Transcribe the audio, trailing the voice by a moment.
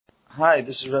Hi,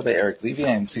 this is Rabbi Eric Levy.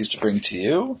 I am pleased to bring to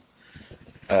you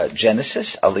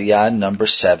Genesis, Aliyah number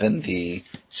 7, the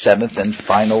seventh and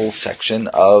final section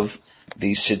of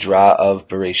the Sidra of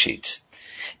Bereshit.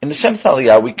 In the seventh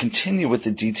Aliyah, we continue with the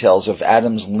details of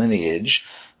Adam's lineage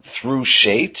through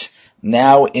Shet,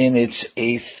 now in its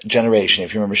 8th generation.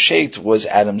 If you remember, Shet was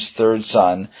Adam's third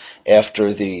son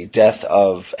after the death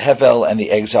of Hevel and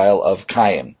the exile of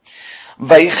Cain.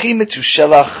 ויחי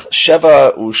מתושלח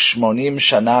 87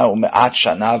 שנה ומעט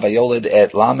שנה ויולד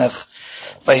את למך.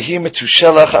 ויהי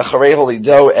מתושלח אחרי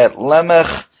הולידו את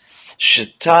למך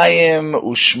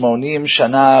 82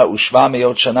 שנה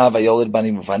ו700 שנה ויולד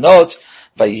בנים ובנות.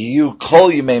 ויהיו כל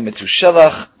ימי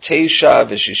מתושלח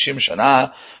 69 שנה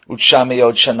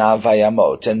ו900 שנה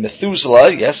וימות. And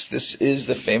Methuselah, yes, this is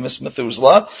the famous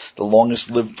Methuselah, the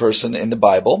longest lived person in the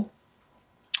Bible,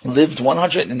 lived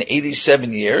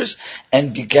 187 years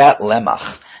and begat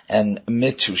Lemach. And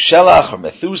Metushelach, or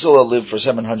Methuselah, lived for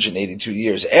 782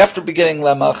 years after begetting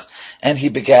Lemach, and he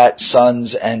begat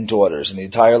sons and daughters. And the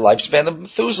entire lifespan of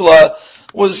Methuselah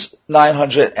was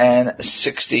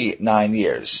 969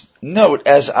 years. Note,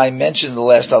 as I mentioned in the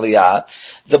last Aliyah,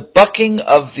 the bucking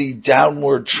of the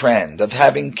downward trend of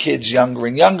having kids younger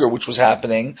and younger, which was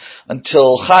happening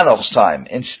until Chanoch's time.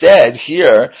 Instead,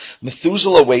 here,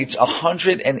 Methuselah waits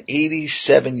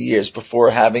 187 years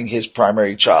before having his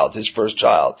primary child, his first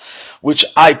child, which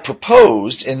I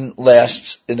proposed in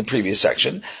the previous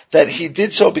section, that he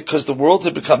did so because the world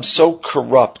had become so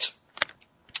corrupt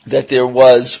that there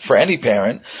was, for any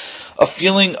parent, a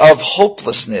feeling of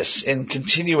hopelessness in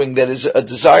continuing, that is, a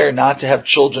desire not to have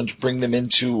children to bring them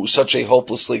into such a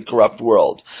hopelessly corrupt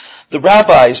world. The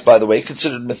rabbis, by the way,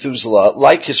 considered Methuselah,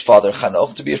 like his father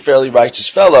Chanoch, to be a fairly righteous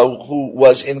fellow who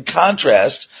was in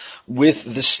contrast with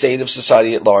the state of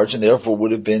society at large, and therefore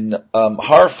would have been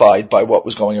horrified by what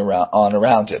was going on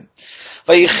around him.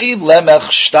 ויחי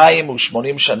למך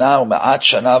 82 שנה ומעט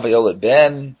שנה ויולד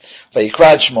בן,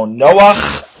 ויקרא את שמו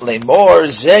נוח לאמור,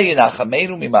 זה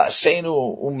ינחמנו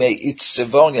ממעשינו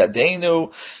ומעצבון ידינו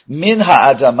מן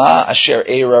האדמה אשר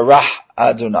ארח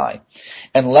אדוני.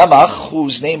 And Lemach,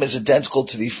 whose name is identical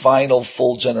to the final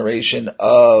full generation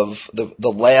of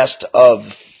the last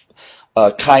of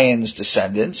Cain's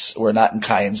descendants. We're not in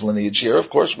Cain's lineage here, of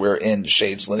course, we're in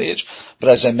Shet's lineage, but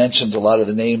as I mentioned, a lot of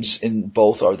the names in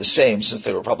both are the same, since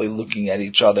they were probably looking at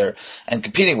each other and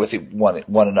competing with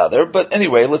one another. But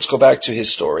anyway, let's go back to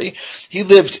his story. He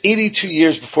lived 82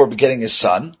 years before begetting his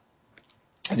son,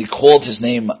 and he called his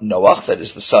name Noach, that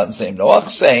is the son's name Noach,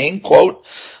 saying, quote,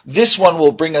 this one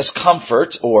will bring us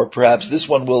comfort, or perhaps this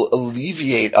one will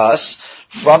alleviate us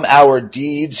from our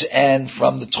deeds and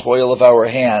from the toil of our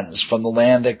hands, from the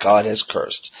land that God has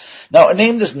cursed. Now, a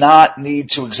name does not need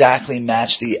to exactly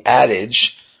match the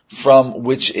adage from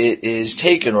which it is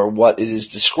taken or what it is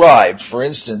described. For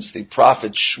instance, the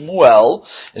prophet Shmuel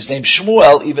is named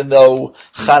Shmuel, even though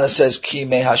Chana says, Ki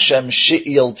me Hashem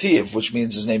she'il tiv, which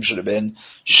means his name should have been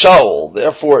Shaul.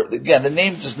 Therefore, again, the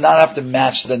name does not have to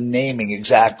match the naming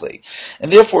exactly.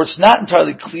 And therefore, it's not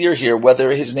entirely clear here whether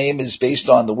his name is based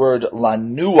on the word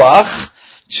lanuach,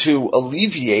 to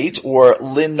alleviate, or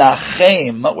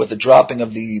linachem, with the dropping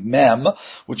of the mem,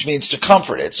 which means to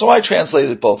comfort it. So I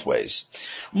translated it both ways.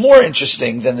 More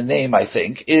interesting than the name, I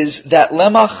think, is that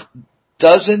Lemach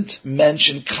doesn't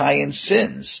mention Cain's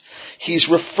sins. He's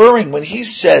referring, when he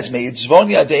says, Me'itzvon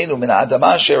yadeinu min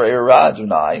adama asher era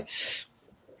Adonai,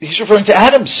 he's referring to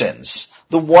Adam's sins,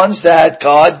 the ones that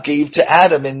God gave to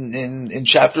Adam in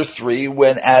chapter 3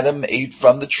 when Adam ate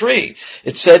from the tree.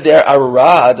 It said there,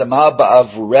 Arara adama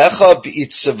ba'avurecha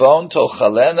bi'itzavon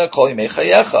tochalena kol yimei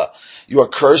chayecha. You are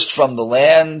cursed from the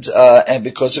land, and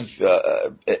because of,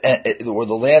 or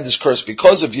the land is cursed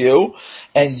because of you,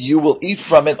 and you will eat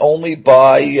from it only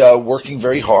by working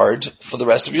very hard for the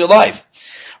rest of your life.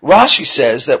 Rashi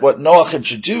says that what Noach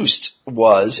introduced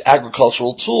was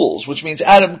agricultural tools, which means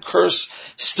Adam's curse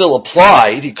still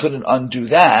applied. He couldn't undo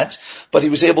that, but he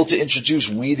was able to introduce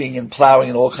weeding and plowing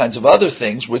and all kinds of other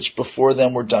things, which before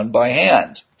them were done by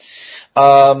hand.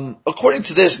 According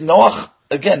to this,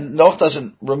 Noach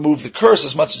doesn't remove the curse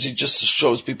as much as he just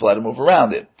shows people how to move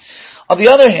around it. On the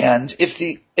other hand, if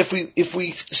we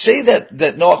say that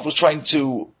Noach was trying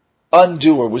to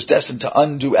undo, or was destined to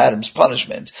undo, Adam's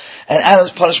punishment, and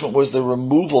Adam's punishment was the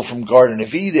removal from Garden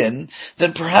of Eden,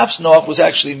 then perhaps Noach was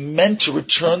actually meant to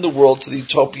return the world to the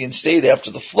utopian state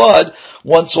after the flood,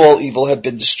 once all evil had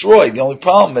been destroyed. The only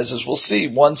problem is, as we'll see,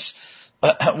 once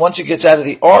he gets out of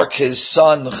the ark, his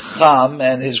son Ham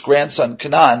and his grandson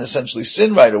Canaan essentially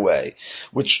sin right away,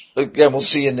 which again we'll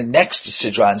see in the next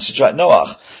Sidra, in Sidrat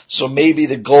Noach. So maybe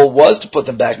the goal was to put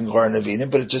them back in Garden of Eden,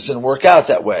 but it just didn't work out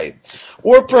that way.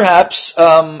 Or perhaps,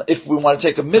 if we want to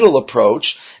take a middle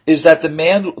approach, is that the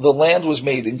land was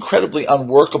made incredibly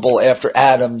unworkable after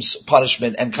Adam's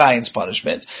punishment and Cain's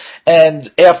punishment.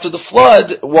 And after the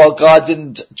flood, while God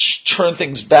didn't turn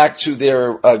things back to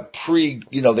their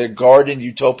their garden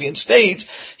utopian state,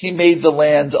 he made the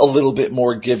land a little bit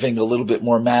more giving, a little bit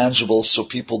more manageable, so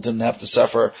people didn't have to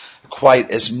suffer quite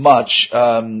as much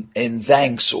in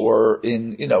thanks or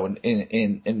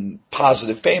in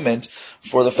positive payment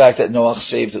for the fact that Noach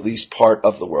saved at least part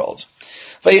of the world.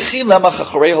 ויחי למח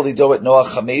אחרי הולידו את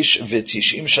נוח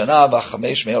 95 שנה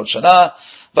ו500 שנה,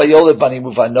 ויולד בנים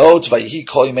ובנות, ויהי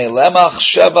כל ימי למח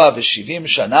 77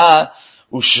 שנה,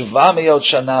 ו700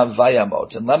 שנה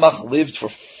וימות. And Lemach lived for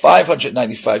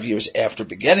 595 years after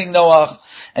begetting Noach,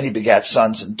 and he begat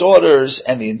sons and daughters,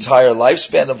 and the entire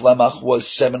lifespan of Lemach was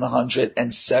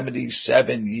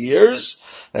 777 years.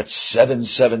 That's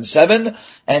 777,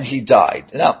 and he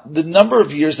died. Now, the number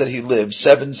of years that he lived,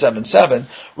 777,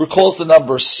 recalls the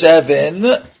number 7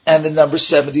 and the number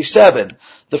 77.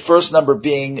 The first number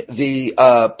being the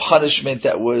punishment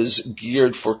that was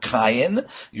geared for Cain.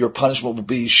 Your punishment will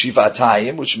be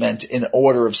Shivatayim, which meant in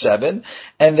order of 7.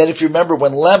 And then if you remember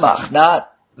when Lemach,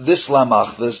 not this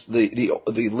Lemach,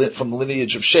 from the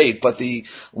lineage of Shet, but the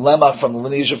Lemach from the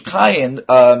lineage of Cain,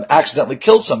 accidentally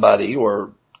killed somebody,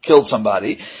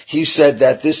 he said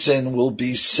that this sin will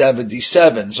be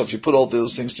 77. So if you put all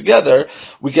those things together,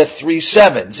 we get 3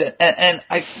 sevens. And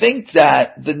I think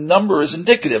that the number is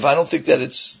indicative. I don't think that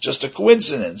it's just a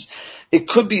coincidence. It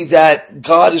could be that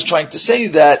God is trying to say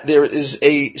that there is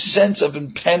a sense of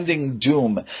impending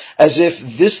doom, as if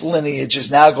this lineage is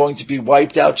now going to be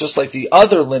wiped out just like the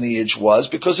other lineage was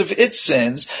because of its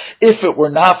sins, if it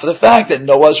were not for the fact that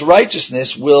Noah's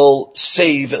righteousness will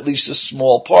save at least a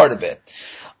small part of it.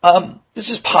 This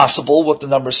is possible, what the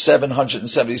number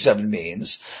 777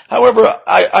 means. However,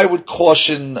 I would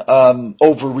caution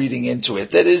overreading into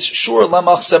it. That is, sure,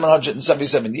 Lemach's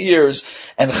 777 years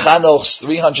and Chanoch's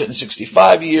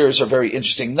 365 years are very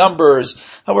interesting numbers.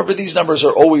 However, these numbers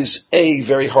are always, A,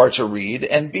 very hard to read,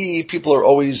 and B, people are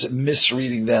always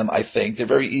misreading them, I think. They're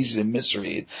very easy to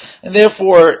misread. And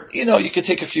therefore, you could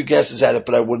take a few guesses at it,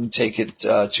 but I wouldn't take it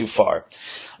too far.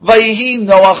 ויהי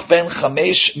נוח בן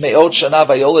 500 שנה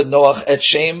ויולד נוח את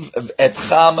שם את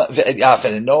חם ואת יפת.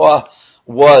 And Noah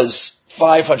was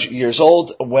 500 years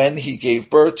old when he gave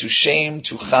birth to Shem,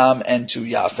 to Cham, and to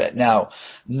Yafet. Now,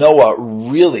 Noah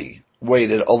really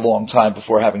waited a long time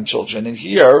before having children. And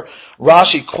here,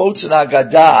 Rashi quotes an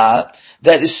Agadah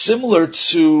that is similar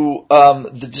to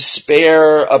the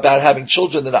despair about having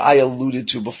children that I alluded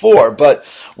to before, but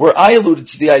where I alluded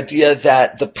to the idea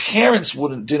that the parents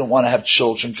didn't want to have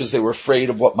children because they were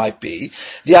afraid of what might be.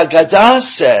 The Agadah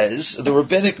says, the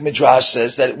rabbinic midrash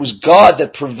says, that it was God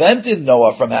that prevented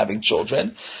Noah from having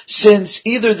children, since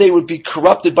either they would be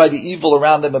corrupted by the evil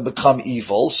around them and become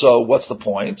evil, so what's the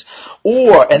point?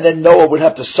 And then Noah would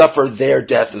have to suffer their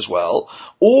death as well,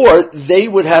 or they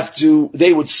would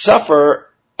suffer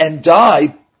and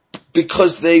die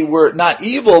because they were not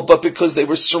evil, but because they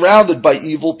were surrounded by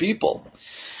evil people.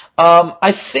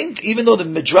 I think even though the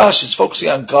Midrash is focusing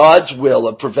on God's will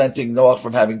of preventing Noah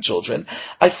from having children,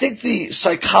 I think the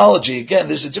psychology, again,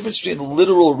 there's a difference between the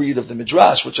literal read of the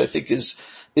Midrash, which I think is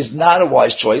not a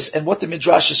wise choice, and what the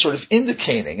Midrash is sort of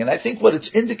indicating. And I think what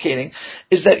it's indicating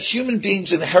is that human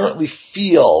beings inherently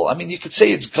feel, you could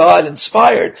say it's God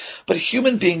inspired, but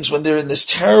human beings, when they're in this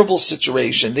terrible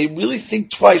situation, they really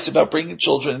think twice about bringing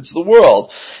children into the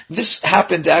world. This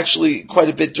happened actually quite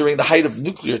a bit during the height of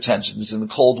nuclear tensions in the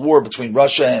Cold War between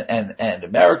Russia and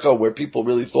America, where people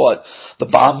really thought the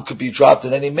bomb could be dropped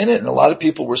at any minute, and a lot of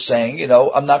people were saying,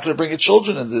 I'm not going to bring a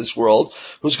children into this world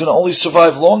who's going to only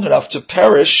survive long enough to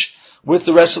perish with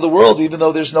the rest of the world, even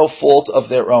though there's no fault of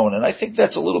their own. And I think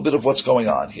that's a little bit of what's going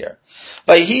on here.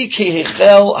 And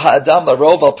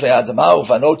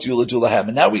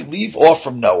now we leave off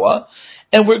from Noah,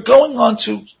 and we're going on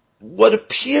to what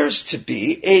appears to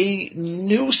be a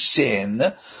new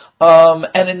sin, and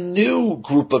a new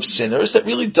group of sinners that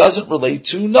really doesn't relate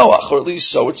to Noah, or at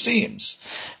least so it seems.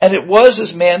 And it was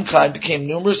as mankind became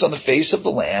numerous on the face of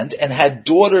the land and had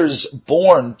daughters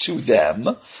born to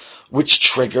them, which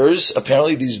triggers,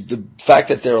 apparently the fact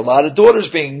that there are a lot of daughters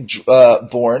being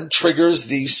born triggers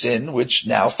the sin which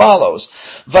now follows.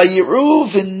 Vayiru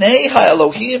v'nei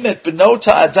ha'elohim et benot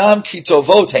ha'adam ki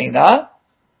tovot heina,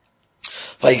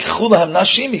 vayichu lahem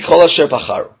nashim mikol asher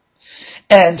bacharu.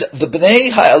 And the Bnei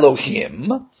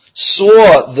HaElohim,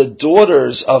 saw the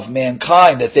daughters of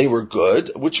mankind that they were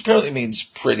good, which apparently means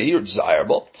pretty or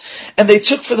desirable, and they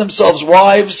took for themselves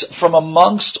wives from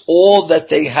amongst all that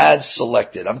they had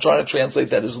selected. I'm trying to translate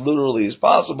that as literally as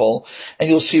possible, and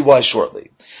you'll see why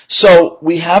shortly. So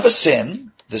we have a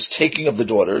sin, this taking of the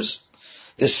daughters,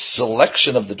 this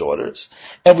selection of the daughters,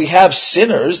 and we have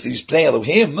sinners, these Bnei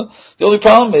Elohim. The only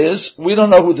problem is we don't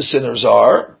know who the sinners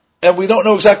are, and we don't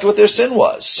know exactly what their sin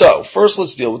was. So, first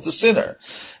let's deal with the sinner.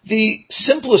 The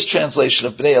simplest translation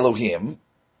of Bnei Elohim,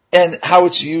 and how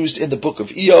it's used in the book of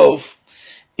Iyov,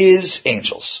 is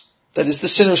angels. That is, the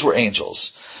sinners were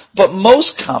angels. But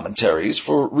most commentaries,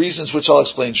 for reasons which I'll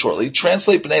explain shortly,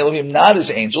 translate Bnei Elohim not as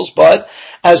angels, but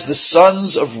as the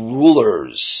sons of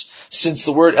rulers. Since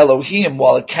the word Elohim,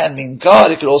 while it can mean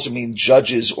God, it could also mean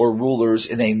judges or rulers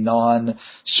in a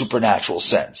non-supernatural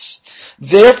sense.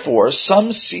 Therefore,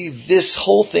 some see this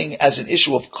whole thing as an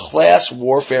issue of class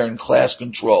warfare and class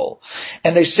control.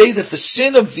 And they say that the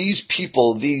sin of these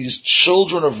people, these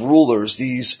children of rulers,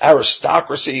 these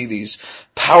aristocracy, these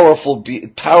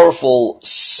powerful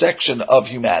section of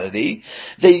humanity,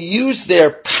 they use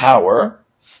their power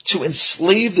to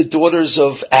enslave the daughters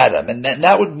of Adam, and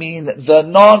that would mean the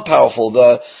non-powerful,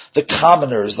 the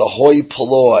commoners, the hoi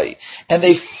polloi, and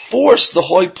they forced the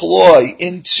hoi polloi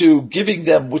into giving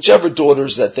them whichever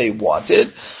daughters that they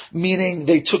wanted, meaning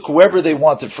they took whoever they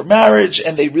wanted for marriage,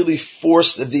 and they really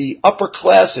forced the upper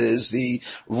classes, the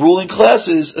ruling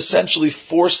classes, essentially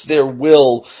forced their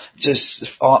will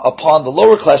upon the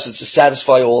lower classes to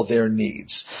satisfy all their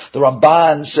needs. The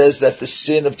Ramban says that the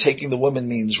sin of taking the women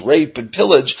means rape and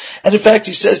pillage, and in fact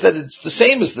he says that it's the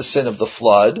same as the sin of the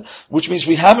flood, which means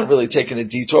we haven't really taken a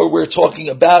detour. We're talking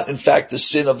about, in fact, the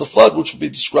sin of the flood, which will be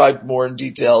described more in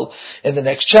detail in the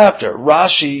next chapter.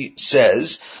 Rashi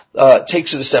says,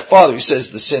 takes it a step farther. He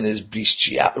says the sin is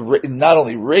bestiality, not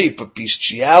only rape, but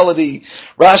bestiality.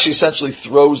 Rashi essentially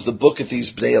throws the book at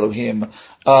these Bnei Elohim,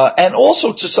 and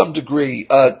also to some degree,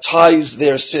 ties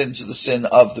their sin to the sin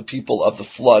of the people of the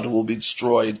flood who will be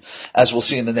destroyed, as we'll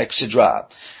see in the next Sidra.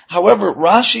 However,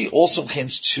 Rashi also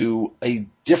hints to a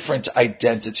different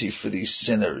identity for these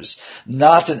sinners,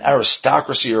 not an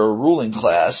aristocracy or a ruling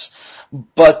class,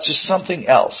 but to something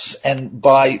else. And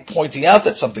by pointing out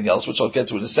that something else, which I'll get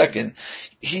to in a second,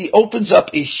 he opens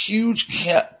up a huge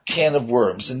can of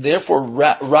worms, and therefore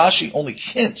Rashi only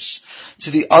hints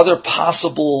to the other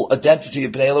possible identity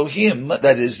of Bnei Elohim,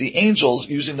 that is, the angels,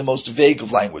 using the most vague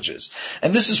of languages.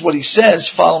 And this is what he says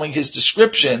following his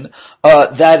description,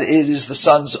 that it is the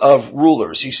sons of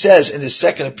rulers. He says in his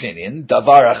second opinion,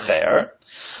 Davar Acher,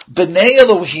 Bnei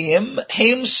Elohim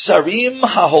heim sarim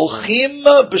haholchim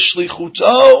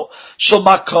b'shlichuto shel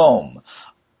makom.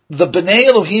 The Bnei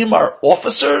Elohim are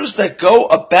officers that go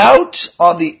about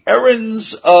on the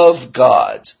errands of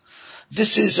God.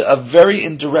 This is a very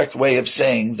indirect way of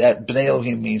saying that Bnei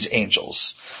Elohim means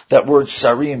angels. That word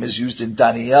sarim is used in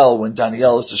Daniel when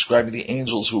Daniel is describing the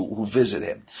angels who visit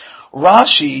him.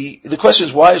 Rashi, the question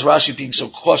is, why is Rashi being so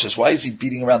cautious? Why is he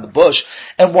beating around the bush?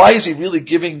 And why is he really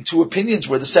giving two opinions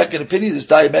where the second opinion is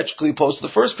diametrically opposed to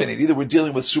the first opinion? Either we're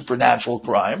dealing with supernatural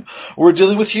crime or we're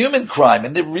dealing with human crime,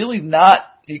 and they're really not,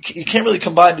 you can't really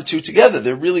combine the two together.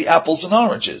 They're really apples and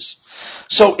oranges.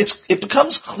 So it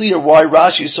becomes clear why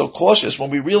Rashi is so cautious when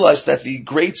we realize that the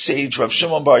great sage Rav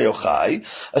Shimon Bar Yochai,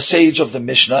 a sage of the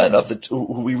Mishnah and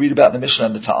who we read about in the Mishnah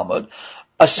and the Talmud,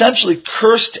 essentially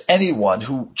cursed anyone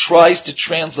who tries to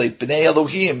translate Bnei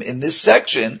Elohim in this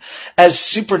section as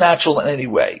supernatural in any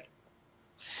way.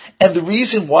 And the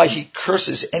reason why he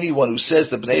curses anyone who says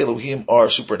that Bnei Elohim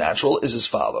are supernatural is as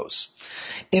follows.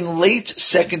 In late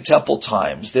Second Temple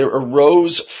times, there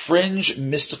arose fringe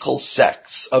mystical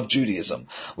sects of Judaism,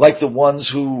 like the ones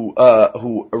who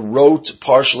wrote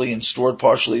partially and stored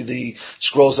partially the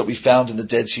scrolls that we found in the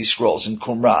Dead Sea Scrolls in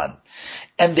Qumran.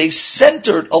 And they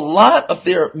centered a lot of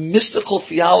their mystical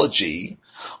theology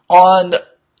on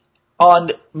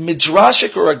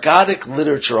midrashic or agadic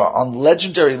literature, on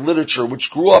legendary literature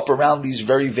which grew up around these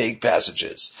very vague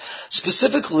passages.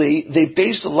 Specifically, they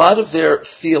based a lot of their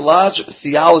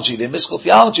theology, their mystical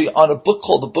theology, on a book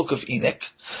called the Book of Enoch,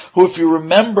 who, if you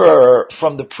remember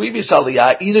from the previous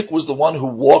Aliyah, Enoch was the one who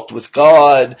walked with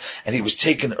God, and he was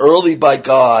taken early by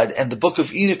God, and the Book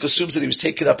of Enoch assumes that he was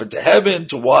taken up into heaven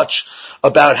to watch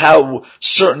about how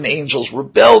certain angels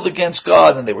rebelled against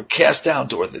God, and they were cast down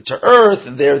to earth,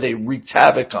 and there they wreaked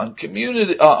havoc on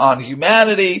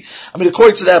humanity. I mean,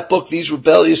 according to that book, these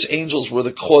rebellious angels were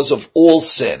the cause of all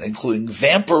sin, including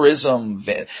vampirism.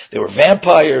 They were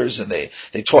vampires, and they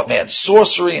taught man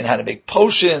sorcery and how to make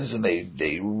potions, and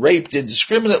they raped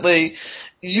indiscriminately.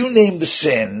 you name the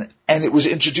sin, and it was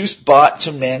introduced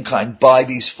to mankind by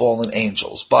these fallen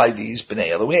angels, by these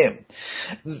Bnei Elohim.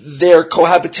 Their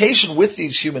cohabitation with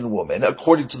these human women,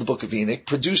 according to the book of Enoch,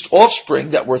 produced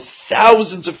offspring that were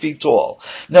thousands of feet tall.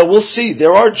 Now we'll see,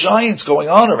 there are giants going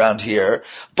on around here,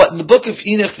 but in the book of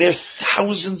Enoch, they're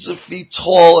thousands of feet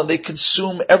tall, and they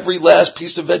consume every last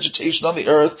piece of vegetation on the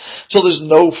earth till there's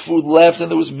no food left, and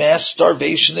there was mass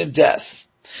starvation and death.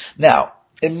 Now,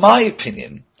 in my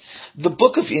opinion, the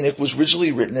book of Enoch was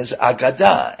originally written as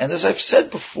Agadah, and as I've said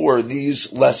before in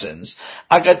these lessons,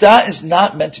 Agadah is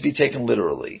not meant to be taken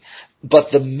literally,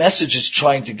 but the message it's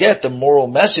trying to get, the moral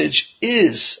message,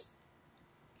 is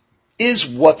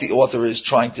what the author is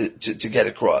trying to get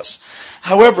across.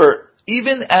 However,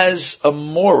 even as a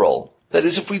moral, that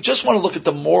is, if we just want to look at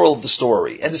the moral of the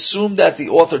story and assume that the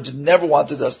author never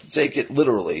wanted us to take it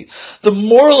literally, the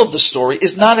moral of the story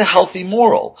is not a healthy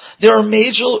moral. There are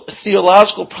major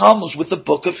theological problems with the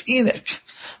book of Enoch.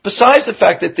 Besides the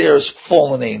fact that there's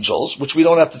fallen angels, which we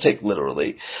don't have to take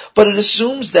literally, but it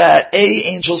assumes that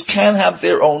angels can have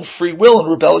their own free will and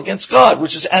rebel against God,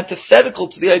 which is antithetical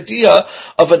to the idea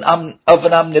of an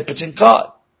omnipotent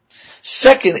God.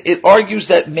 Second, it argues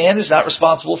that man is not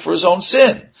responsible for his own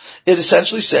sin. It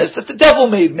essentially says that the devil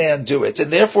made man do it,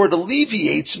 and therefore it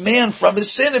alleviates man from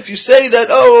his sin if you say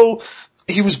that,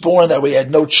 he was born that way, he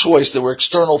had no choice, there were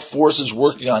external forces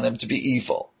working on him to be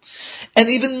evil. And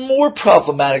even more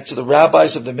problematic to the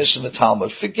rabbis of the Mishnah and the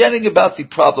Talmud, forgetting about the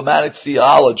problematic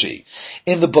theology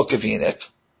in the book of Enoch,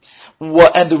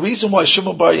 and the reason why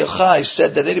Shimon Bar Yochai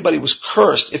said that anybody was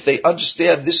cursed if they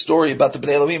understand this story about the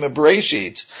Bnei Elohim and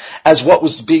Bereshit as what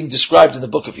was being described in the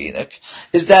book of Enoch,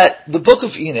 is that the book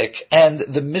of Enoch and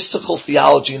the mystical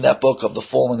theology in that book of the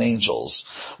fallen angels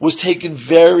was taken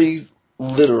very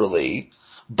literally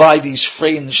by these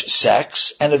fringe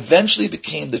sects and eventually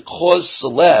became the cause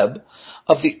célèbre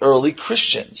of the early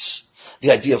Christians. The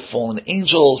idea of fallen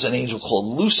angels, an angel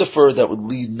called Lucifer that would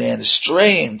lead man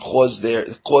astray and cause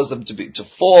them to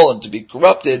fall and to be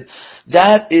corrupted.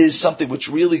 That is something which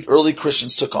really early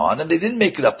Christians took on, and they didn't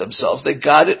make it up themselves. They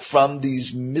got it from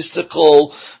these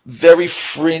mystical, very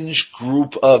fringe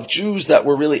group of Jews that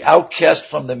were really outcast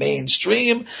from the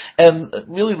mainstream and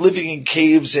really living in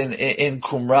caves in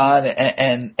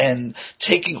Qumran and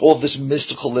taking all this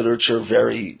mystical literature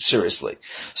very seriously.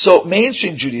 So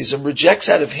mainstream Judaism rejects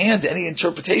out of hand any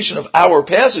interpretation of our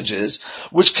passages,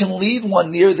 which can lead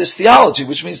one near this theology,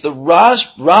 which means the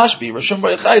Rashbi, Rosh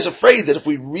Bar is afraid that if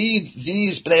we read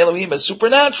these Bnei Elohim as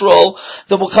supernatural,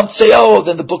 then we'll come to say,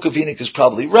 then the book of Enoch is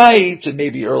probably right, and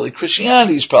maybe early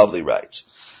Christianity is probably right.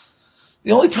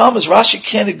 The only problem is Rashi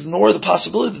can't ignore the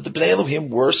possibility that the Bnei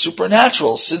Elohim were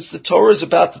supernatural, since the Torah is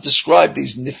about to describe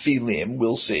these Nephilim,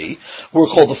 we'll see, who are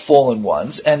called the fallen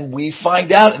ones, and we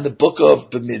find out in the book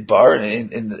of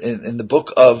Bamidbar, in the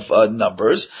book of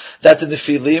Numbers, that the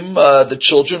Nephilim, the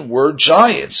children, were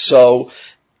giants. So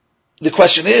the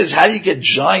question is, how do you get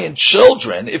giant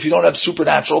children if you don't have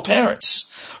supernatural parents?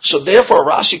 So therefore,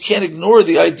 Rashi can't ignore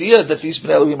the idea that these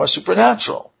Bnei Elohim are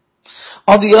supernatural.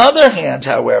 On the other hand,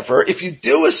 however, if you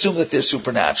do assume that they're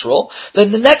supernatural,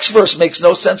 then the next verse makes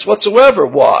no sense whatsoever.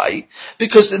 Why?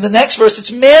 Because in the next verse,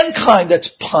 it's mankind that's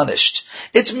punished.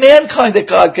 It's mankind that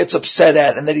God gets upset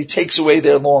at and that he takes away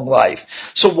their long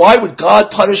life. So why would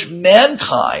God punish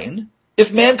mankind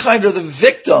if mankind are the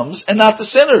victims and not the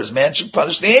sinners? Man should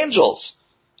punish the angels,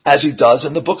 as he does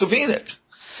in the book of Enoch.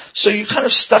 So you're kind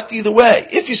of stuck either way.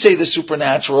 If you say they're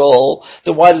supernatural,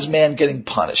 then why is man getting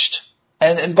punished?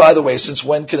 And by the way, since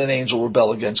when can an angel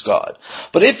rebel against God?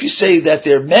 But if you say that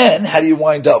they're men, how do you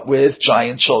wind up with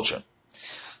giant children?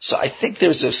 So I think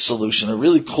there's a solution, a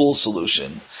really cool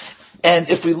solution.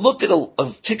 And if we look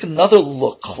at take another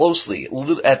look closely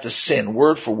at the sin,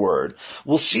 word for word,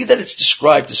 we'll see that it's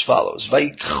described as follows.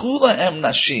 Vayikhu lahem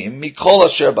nashim mikol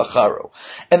asher bacharu.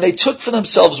 And they took for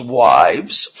themselves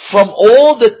wives from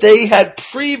all that they had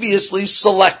previously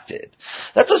selected.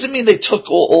 That doesn't mean they took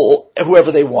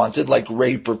whoever they wanted, like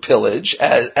rape or pillage,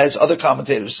 as other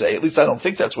commentators say. At least I don't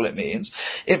think that's what it means.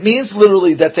 It means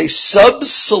literally that they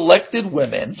sub-selected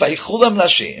women, vayikhu lahem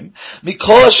nashim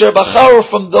mikol asher bacharu,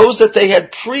 from those that they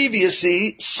had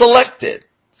previously selected.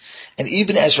 And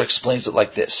Ibn Ezra explains it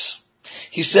like this.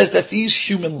 He says that these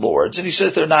human lords, and he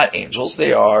says they're not angels,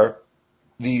 they are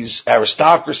these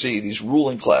aristocracy, these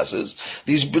ruling classes,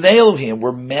 these Bnei Elohim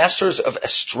were masters of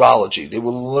astrology. They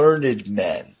were learned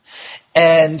men.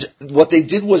 And what they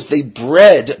did was they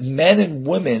bred men and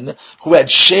women who had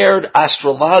shared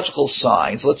astrological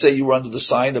signs. Let's say you were under the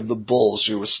sign of the bull,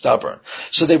 so you were stubborn.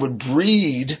 So they would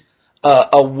breed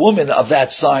a woman of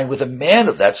that sign with a man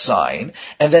of that sign,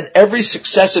 and then every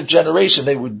successive generation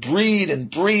they would breed and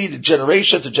breed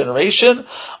generation to generation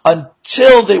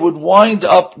until they would wind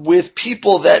up with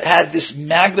people that had this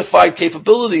magnified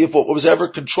capability of what was ever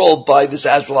controlled by this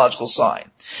astrological sign.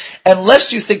 And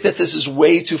lest you think that this is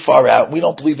way too far out, we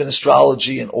don't believe in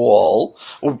astrology at all,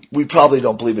 or we probably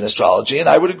don't believe in astrology, and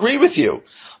I would agree with you.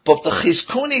 But the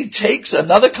Chizkuni takes,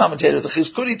 another commentator, the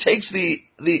Chizkuni takes the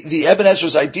Ibn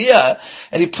Ezra's idea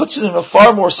and he puts it in a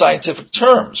far more scientific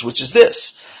terms, which is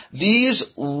this.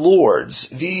 These lords,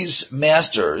 these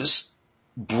masters,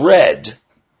 bred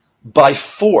by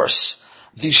force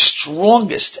the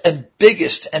strongest and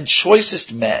biggest and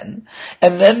choicest men,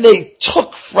 and then they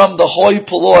took from the hoi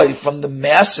polloi, from the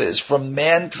masses, from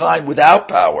mankind without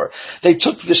power, they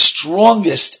took the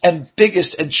strongest and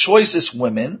biggest and choicest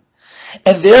women,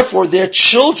 and therefore their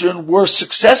children were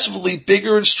successively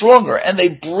bigger and stronger, and they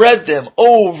bred them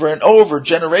over and over,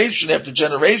 generation after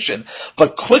generation,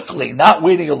 but quickly, not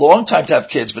waiting a long time to have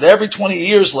kids, but every 20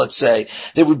 years, let's say,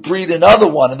 they would breed another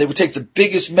one, and they would take the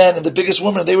biggest men and the biggest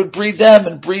women, and they would breed them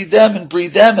and breed them and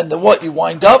breed them, and then what you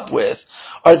wind up with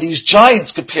are these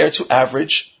giants compared to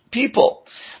average people.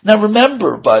 Now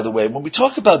remember, by the way, when we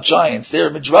talk about giants, there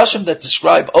are midrashim that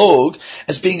describe Og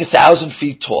as being 1,000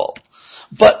 feet tall.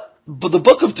 But the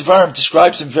book of Devarim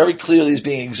describes him very clearly as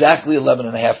being exactly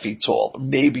 11.5 feet tall,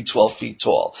 maybe 12 feet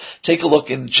tall. Take a look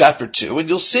in chapter 2 and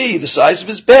you'll see the size of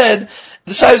his bed.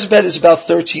 The size of his bed is about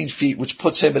 13 feet, which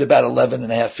puts him at about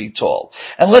 11.5 feet tall.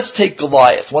 And let's take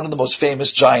Goliath, one of the most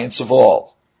famous giants of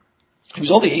all. He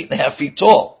was only 8.5 feet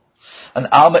tall.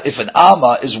 If an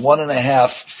Amma is 1.5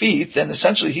 feet, then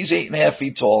essentially he's 8.5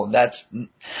 feet tall, and that's,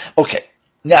 okay.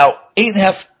 Now,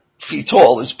 8.5 feet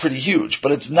tall is pretty huge,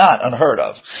 but it's not unheard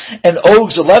of. And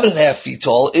Og's 11.5 feet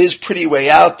tall is pretty way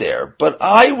out there. But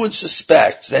I would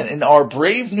suspect that in our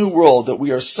brave new world that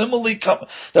we are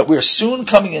that we are soon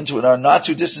coming into in our not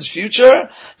too distant future,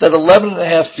 that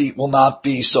 11.5 feet will not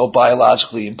be so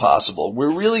biologically impossible.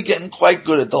 We're really getting quite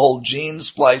good at the whole gene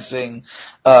splicing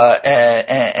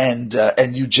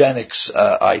and eugenics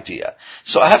idea.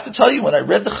 So I have to tell you, when I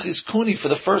read the Chizkuni for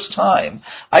the first time,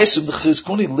 I assumed the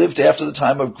Chizkuni lived after the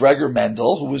time of Gregor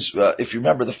Mendel, who was, if you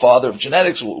remember, the father of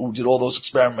genetics, who did all those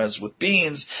experiments with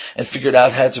beans and figured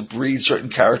out how to breed certain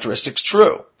characteristics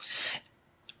true.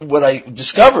 What I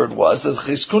discovered was that the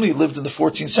Chizkuni lived in the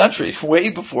 14th century, way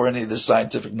before any of this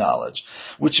scientific knowledge,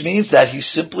 which means that he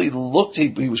simply looked, he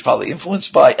was probably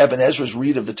influenced by Ibn Ezra's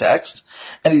read of the text,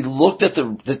 and he looked at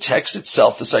the text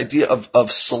itself, this idea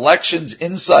of selections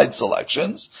inside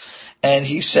selections, and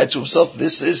he said to himself,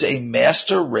 this is a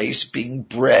master race being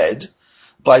bred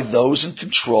by those in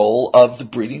control of the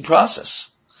breeding process.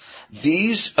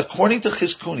 These, according to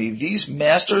Chizkuni, these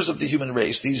masters of the human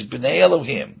race, these Bnei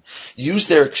Elohim, use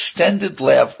their extended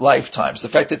lifetimes, the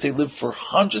fact that they live for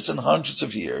hundreds and hundreds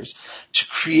of years, to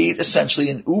create essentially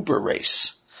an uber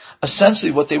race.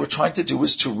 Essentially what they were trying to do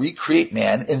was to recreate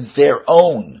man in their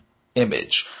own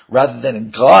image. Rather than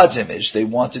in God's image, they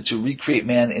wanted to recreate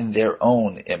man in their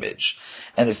own image.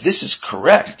 And if this is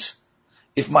correct,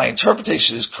 if my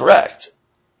interpretation is correct,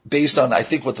 based on, I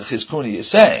think, what the Chizkuni is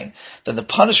saying, then the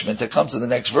punishment that comes in the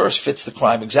next verse fits the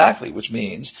crime exactly, which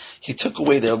means he took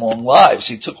away their long lives,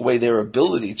 he took away their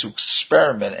ability to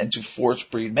experiment and to force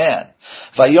breed man.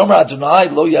 Vayomer Adonai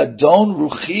lo yadon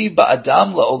ruchi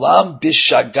ba'adam la'olam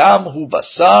bishagam hu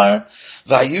basar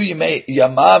v'hayu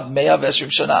yamav me'av esrim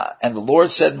shana. And the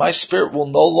Lord said, my spirit will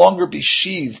no longer be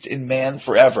sheathed in man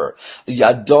forever.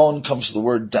 Yadon comes to the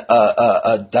word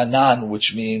danan,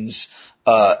 which means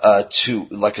to,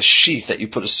 like a sheath that you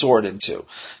put a sword into.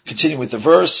 Continue with the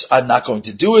verse, I'm not going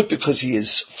to do it because he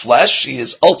is flesh, he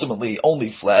is ultimately only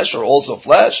flesh, or also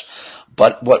flesh,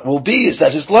 but what will be is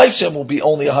that his lifespan will be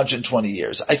only 120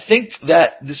 years. I think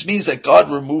that this means that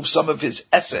God removed some of his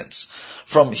essence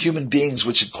from human beings,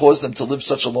 which had caused them to live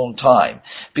such a long time,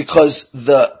 because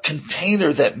the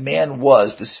container that man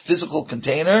was, this physical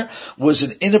container, was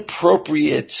an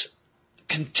inappropriate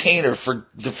container for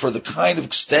the kind of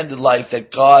extended life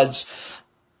that God's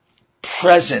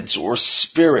presence or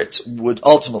spirit would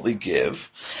ultimately give.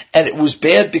 And it was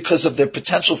bad because of their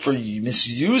potential for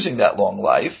misusing that long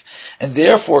life. And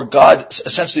therefore God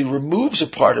essentially removes a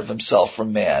part of himself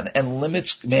from man and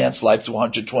limits man's life to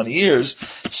 120 years,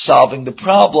 solving the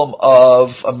problem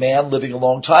of a man living a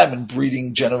long time and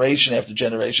breeding generation after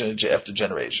generation after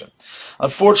generation.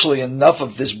 Unfortunately, enough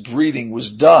of this breeding was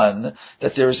done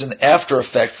that there is an after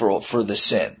effect for the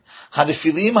sin.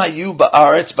 Hanefilim hayu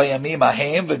ba'aretz bayamim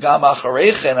ahem v'gam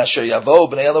acharechen asher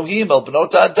yavo b'nei Elohim el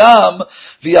b'not Adam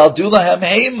v'yaldu lahem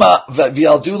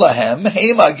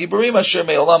hema giburim asher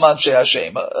me'olam anshe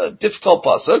Hashem. A difficult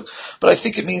pasuk, but I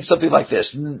think it means something like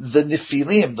this. The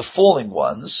Nephilim, the falling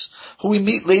ones, who we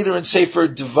meet later in Sefer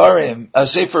Devarim,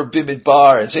 Sefer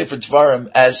Bimidbar and Sefer Devarim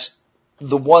as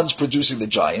the ones producing the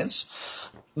giants,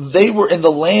 they were in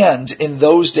the land in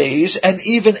those days, and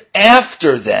even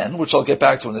after then, which I'll get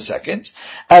back to in a second,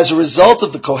 as a result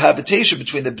of the cohabitation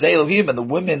between the Bnei Elohim and the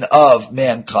women of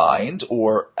mankind,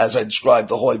 or as I described,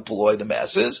 the hoi polloi, the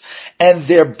masses, and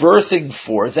their birthing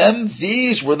for them,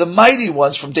 these were the mighty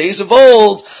ones from days of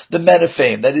old, the men of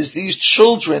fame. That is, these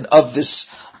children of this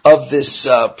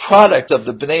product of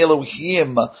the Bnei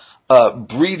Elohim,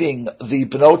 breeding the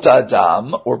Bnot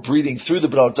Adam, or breeding through the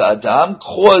Bnot Adam,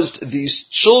 caused these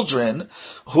children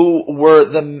who were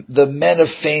the men of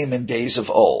fame in days of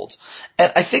old.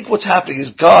 And I think what's happening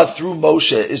is God, through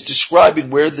Moshe, is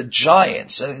describing where the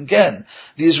giants, and again,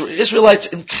 the Israelites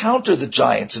encounter the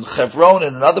giants in Hebron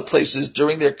and in other places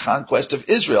during their conquest of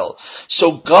Israel.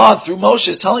 So God, through Moshe,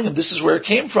 is telling them this is where it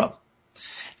came from.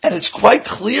 And it's quite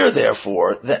clear,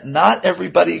 therefore, that not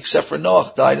everybody except for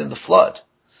Noah died in the flood.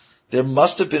 There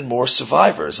must have been more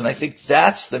survivors, and I think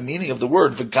that's the meaning of the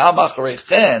word, v'gam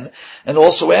acharechen, and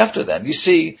also after them. You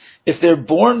see, if they're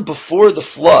born before the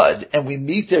flood, and we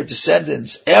meet their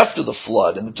descendants after the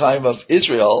flood in the time of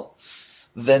Israel,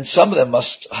 then some of them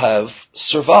must have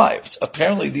survived.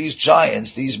 Apparently these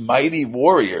giants, these mighty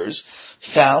warriors,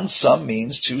 found some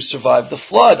means to survive the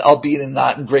flood, albeit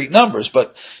not in great numbers.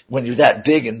 But when you're that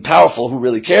big and powerful, who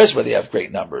really cares whether you have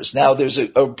great numbers? Now, there's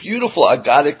a beautiful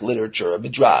Aggadic literature, a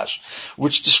midrash,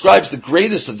 which describes the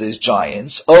greatest of these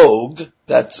giants, Og,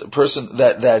 that person,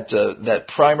 that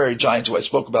primary giant who I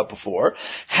spoke about before,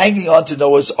 hanging on to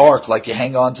Noah's Ark like you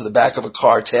hang on to the back of a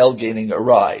car tailgating a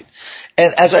ride.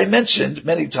 And as I mentioned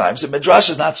many times, the midrash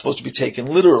is not supposed to be taken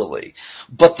literally.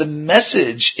 But the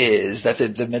message is that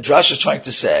the midrash is trying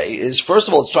to say is, first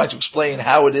of all, it's trying to explain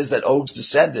how it is that Og's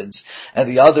descendants and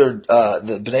the other,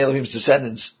 the Bnei Elohim's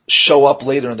descendants show up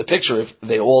later in the picture if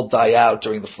they all die out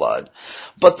during the flood.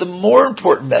 But the more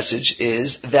important message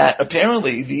is that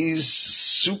apparently these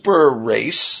super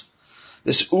race,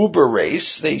 this uber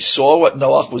race, they saw what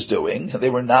Noah was doing. They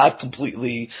weren't caught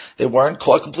completely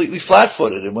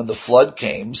flat-footed. And when the flood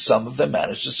came, some of them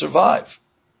managed to survive.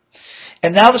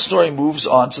 And now the story moves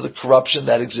on to the corruption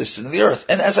that existed in the earth.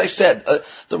 And as I said,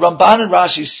 the Ramban and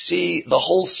Rashi see the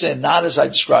whole sin not as I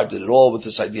described it at all, with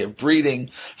this idea of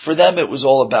breeding. For them it was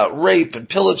all about rape and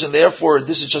pillage, and therefore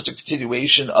this is just a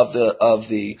continuation of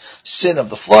the sin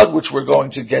of the flood, which we're going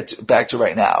to get back to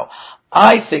right now.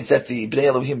 I think that the Bnei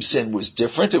Elohim sin was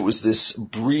different. It was this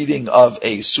breeding of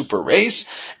a super race.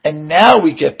 And now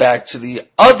we get back to the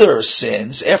other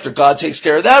sins. After God takes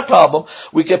care of that problem,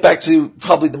 we get back to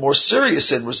probably the more serious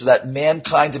sin, which is that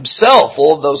mankind himself,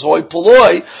 all of those hoi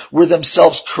polloi, were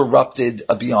themselves corrupted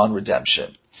beyond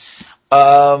redemption.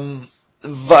 Vayar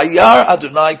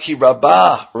Adonai ki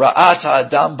rabah ra'at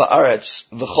ha'adam ba'aretz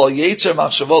v'chol yetzer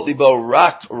machshavot libo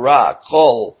rak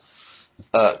kol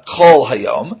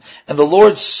hayom, and the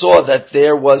Lord saw that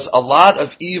there was a lot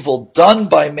of evil done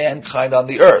by mankind on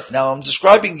the earth. Now I'm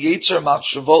describing Yetzer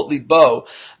Machshavot Libo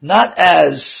not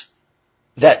as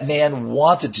that man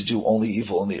wanted to do only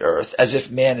evil in the earth, as if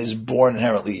man is born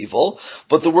inherently evil,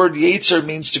 but the word Yetzer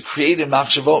means to create, and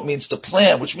Machshavot means to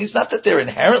plan, which means not that they're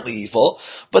inherently evil,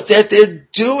 but that they're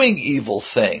doing evil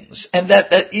things, and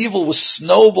that evil was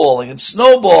snowballing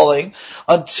until kol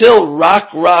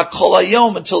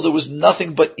hayom, until there was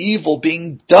nothing but evil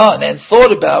being done and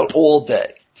thought about all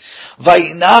day.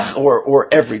 Vayinach, or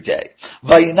every day.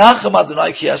 Vayinachem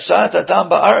Adonai ki asat adam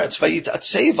ba'aretz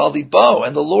vayitatsev al libo,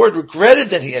 and the Lord regretted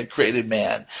that he had created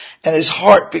man, and his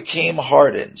heart became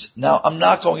hardened. Now, I'm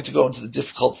not going to go into the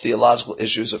difficult theological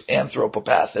issues of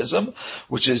anthropopathism,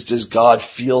 which is, does God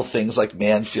feel things like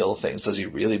man feel things? Does he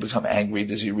really become angry?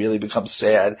 Does he really become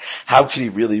sad? How can he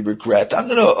really regret? I'm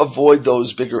going to avoid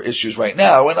those bigger issues right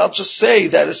now, and I'll just say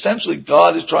that essentially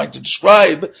God is trying to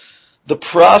describe the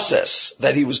process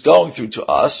that he was going through to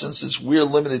us, and since we're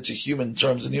limited to human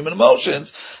terms and human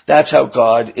emotions, that's how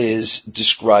God is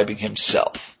describing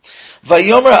himself.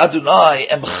 Vayomer Adonai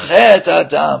emchet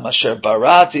Adam asher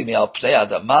barati me'al pnei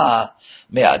adama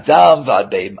me'adam v'ad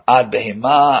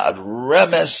behema ad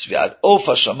remes v'ad of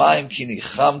hashamayim ki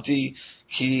nichamti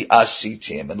ki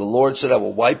asitim. And the Lord said, I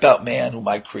will wipe out man whom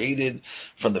I created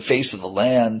from the face of the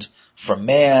land, from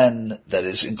man, that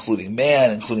is including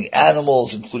man, including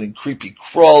animals, including creepy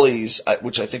crawlies,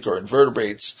 which I think are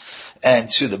invertebrates, and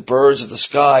to the birds of the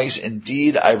skies.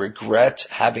 Indeed, I regret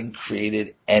having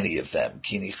created any of them.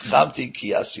 Ki nichamti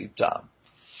ki asitam.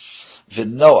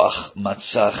 V'Noach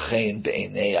matzah chen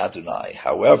be'enei Adonai.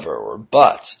 However,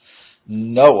 but,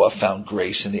 Noah found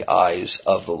grace in the eyes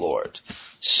of the Lord.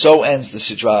 So ends the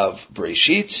Sidra of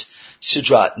Bereshit.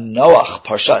 Sidrat Noach,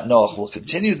 Parshat Noach, will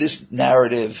continue this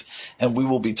narrative, and we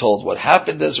will be told what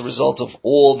happened as a result of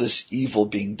all this evil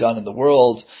being done in the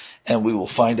world, and we will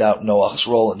find out Noach's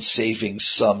role in saving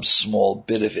some small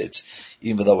bit of it,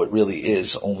 even though it really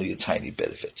is only a tiny bit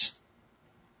of it.